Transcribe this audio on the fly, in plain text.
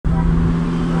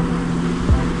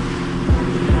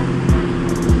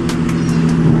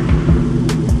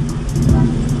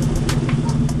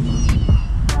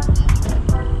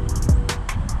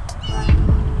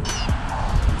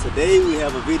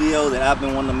video that I've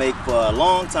been wanting to make for a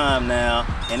long time now,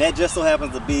 and that just so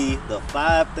happens to be the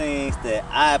 5 things that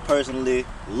I personally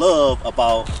love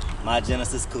about my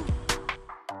Genesis Coupe.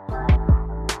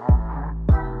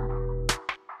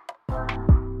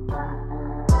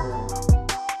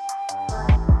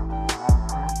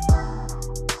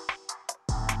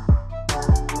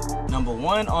 Number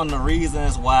 1 on the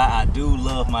reasons why I do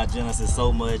love my Genesis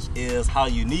so much is how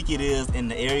unique it is in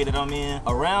the area that I'm in.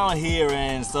 Around here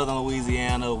in southern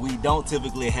Louisiana, we don't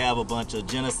typically have a bunch of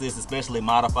Genesis, especially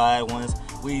modified ones.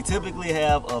 We typically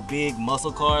have a big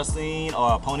muscle car scene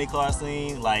or a pony car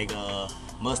scene like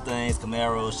Mustangs,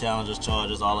 Camaros, Challengers,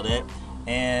 Chargers, all of that.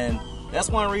 And that's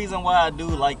one reason why I do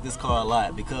like this car a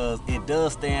lot, because it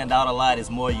does stand out a lot. It's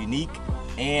more unique,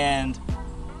 and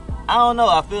I don't know,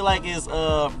 I feel like it's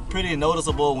pretty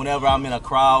noticeable whenever I'm in a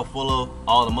crowd full of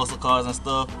all the muscle cars and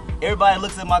stuff. Everybody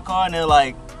looks at my car and they're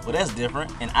like, well, that's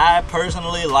different. And I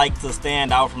personally like to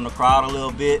stand out from the crowd a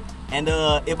little bit. And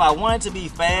if I wanted to be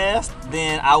fast,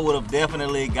 then I would have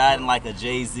definitely gotten like a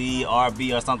JZ,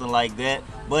 RB, or something like that.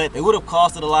 But it would have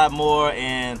costed a lot more,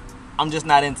 and I'm just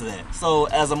not into that. So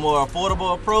as a more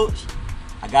affordable approach,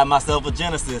 I got myself a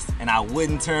Genesis, and I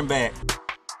wouldn't turn back.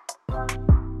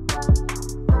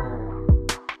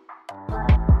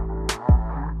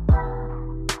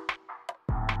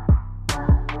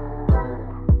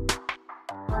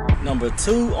 Number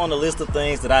 2 on the list of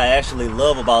things that I actually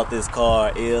love about this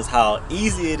car is how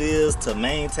easy it is to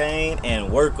maintain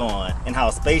and work on, and how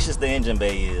spacious the engine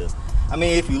bay is. I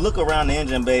mean, if you look around the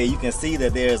engine bay, you can see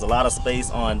that there's a lot of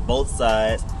space on both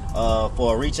sides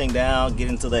for reaching down,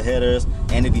 getting to the headers.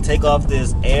 And if you take off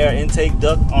this air intake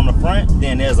duct on the front,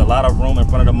 then there's a lot of room in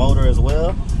front of the motor as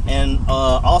well, and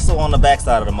also on the back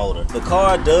side of the motor. The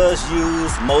car does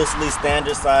use mostly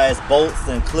standard size bolts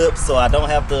and clips, so I don't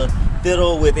have to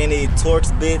fiddle with any Torx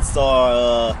bits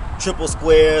or triple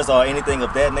squares or anything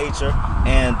of that nature,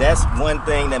 and that's one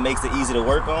thing that makes it easy to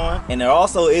work on. And there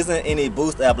also isn't any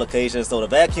boost application, so the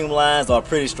vacuum lines are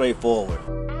pretty straightforward.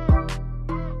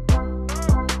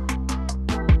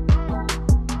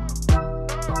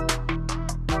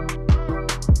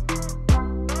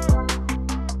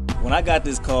 When I got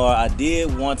this car, I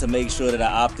did want to make sure that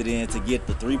I opted in to get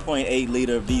the 3.8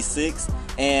 liter V6,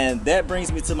 and that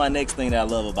brings me to my next thing that I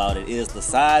love about it, is the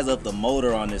size of the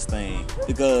motor on this thing.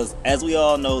 Because as we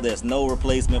all know, there's no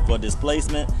replacement for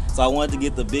displacement, so I wanted to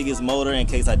get the biggest motor in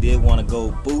case I did want to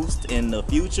go boost in the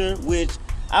future, which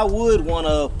I would want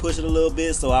to push it a little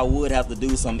bit, so I would have to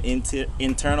do some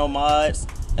internal mods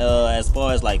as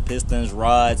far as like pistons,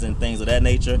 rods, and things of that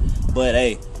nature. But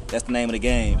hey, that's the name of the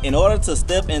game. In order to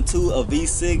step into a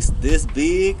V6 this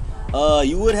big,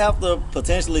 you would have to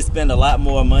potentially spend a lot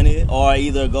more money, or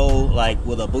either go like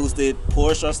with a boosted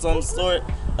Porsche or some sort,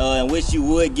 in which you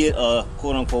would get a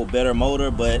quote-unquote better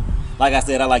motor. But like I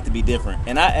said, I like to be different,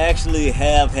 and I actually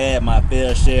have had my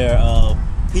fair share of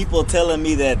people telling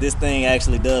me that this thing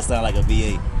actually does sound like a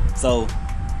V8. So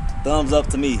thumbs up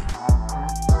to me.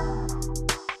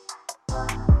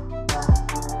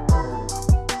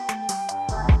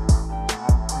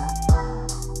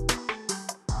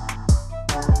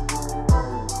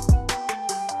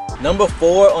 Number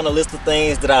 4 on the list of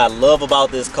things that I love about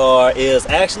this car is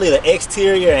actually the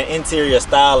exterior and interior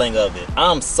styling of it.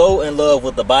 I'm so in love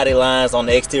with the body lines on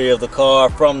the exterior of the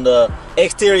car, from the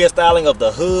exterior styling of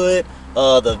the hood,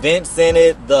 the vents in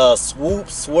it, the swoop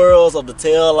swirls of the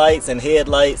tail lights and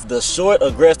headlights, the short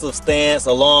aggressive stance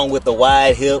along with the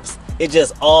wide hips. It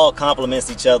just all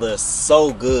complements each other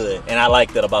so good, and I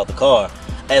like that about the car.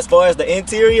 As far as the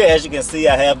interior, as you can see,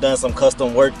 I have done some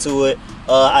custom work to it.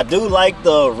 I do like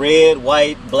the red,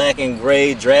 white, black, and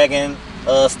gray dragon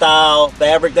style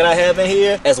fabric that I have in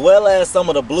here, as well as some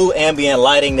of the blue ambient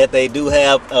lighting that they do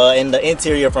have in the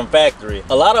interior from factory.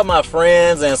 A lot of my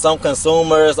friends and some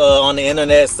consumers on the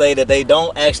internet say that they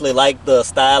don't actually like the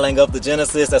styling of the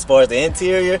Genesis as far as the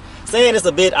interior, saying it's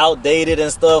a bit outdated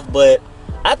and stuff, but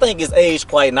I think it's aged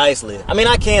quite nicely. I mean,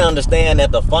 I can understand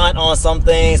that the font on some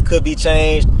things could be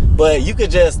changed, but you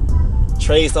could just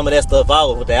trade some of that stuff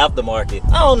out with the aftermarket.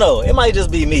 I don't know, it might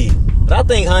just be me, but I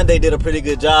think Hyundai did a pretty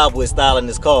good job with styling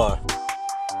this car.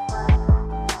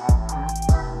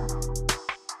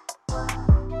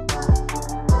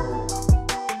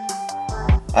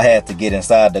 I had to get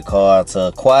inside the car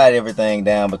to quiet everything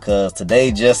down, because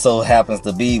today just so happens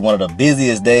to be one of the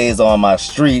busiest days on my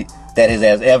street that it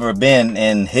has ever been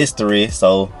in history.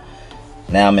 So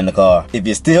Now I'm in the car. If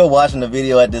you're still watching the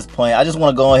video at this point, I just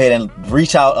want to go ahead and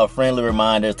reach out a friendly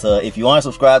reminder to, if you aren't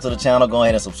subscribed to the channel, go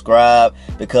ahead and subscribe,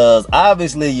 because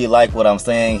obviously you like what I'm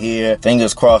saying here.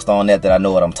 Fingers crossed on that I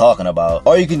know what I'm talking about.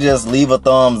 Or you can just leave a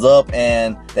thumbs up,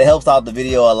 and that helps out the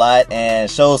video a lot and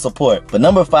shows support. But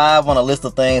number 5 on a list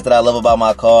of things that I love about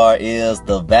my car is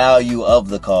the value of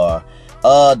the car.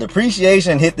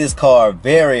 Depreciation hit this car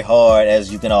very hard,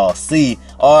 as you can all see.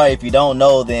 Or if you don't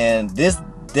know, then this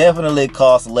definitely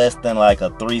costs less than like a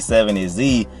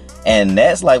 370Z, and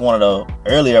that's like one of the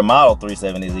earlier model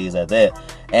 370Zs at that.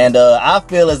 And I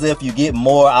feel as if you get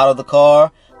more out of the car.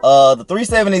 The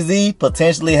 370Z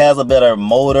potentially has a better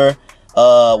motor,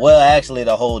 well, actually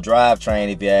the whole drivetrain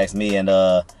if you ask me, and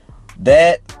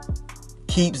that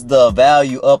keeps the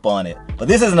value up on it. But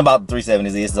this isn't about the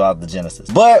 370Z, it's about the Genesis.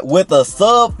 But with a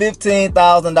sub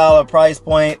 $15,000 price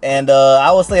point, and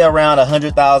I would say around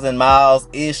 100,000 miles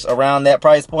ish, around that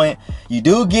price point, you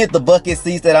do get the bucket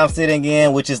seats that I'm sitting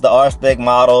in, which is the R-Spec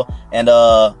model. And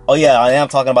oh yeah, I am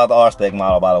talking about the R-Spec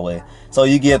model, by the way. So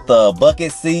you get the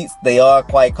bucket seats. They are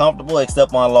quite comfortable,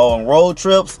 except on long road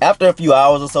trips. After a few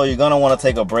hours or so, you're gonna want to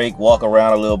take a break, walk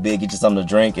around a little bit, get you something to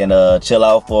drink, and chill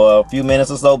out for a few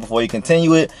minutes or so before you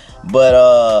continue it.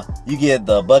 But you get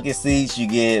the bucket seats, you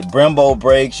get Brembo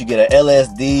brakes, you get an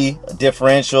LSD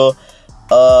differential,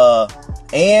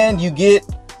 and you get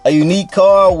a unique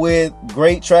car with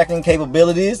great tracking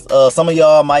capabilities. Some of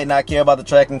y'all might not care about the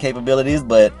tracking capabilities,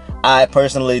 but I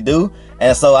personally do.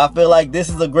 And so I feel like this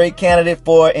is a great candidate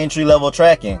for entry-level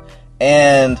tracking.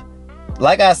 And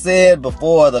like I said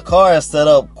before, the car is set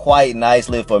up quite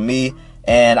nicely for me,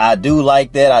 and I do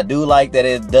like that. I do like that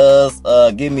it does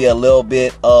give me a little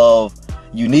bit of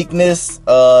uniqueness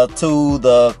to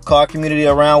the car community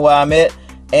around where I'm at.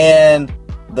 And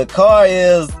the car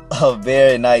is a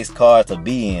very nice car to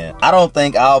be in. I don't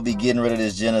think I'll be getting rid of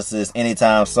this Genesis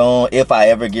anytime soon. If I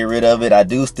ever get rid of it, I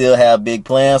do still have big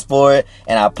plans for it,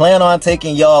 and I plan on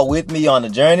taking y'all with me on the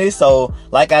journey. So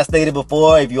like I stated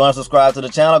before, if you aren't subscribed to the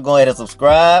channel, go ahead and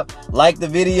subscribe, like the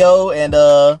video, and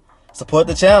support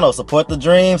the channel, support the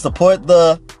dream, support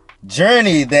the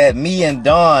journey that me and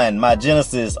Dawn, my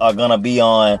Genesis, are gonna be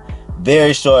on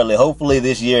very shortly, hopefully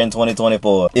this year in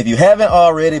 2024. If you haven't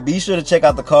already, be sure to check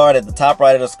out the card at the top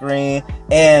right of the screen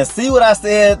and see what I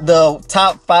said the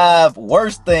top 5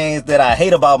 worst things that I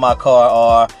hate about my car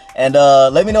are, and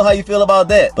let me know how you feel about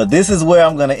that. But this is where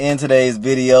I'm gonna end today's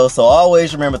video, so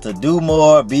always remember to do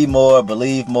more, be more,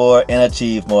 believe more, and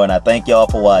achieve more. And I thank y'all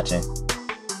for watching.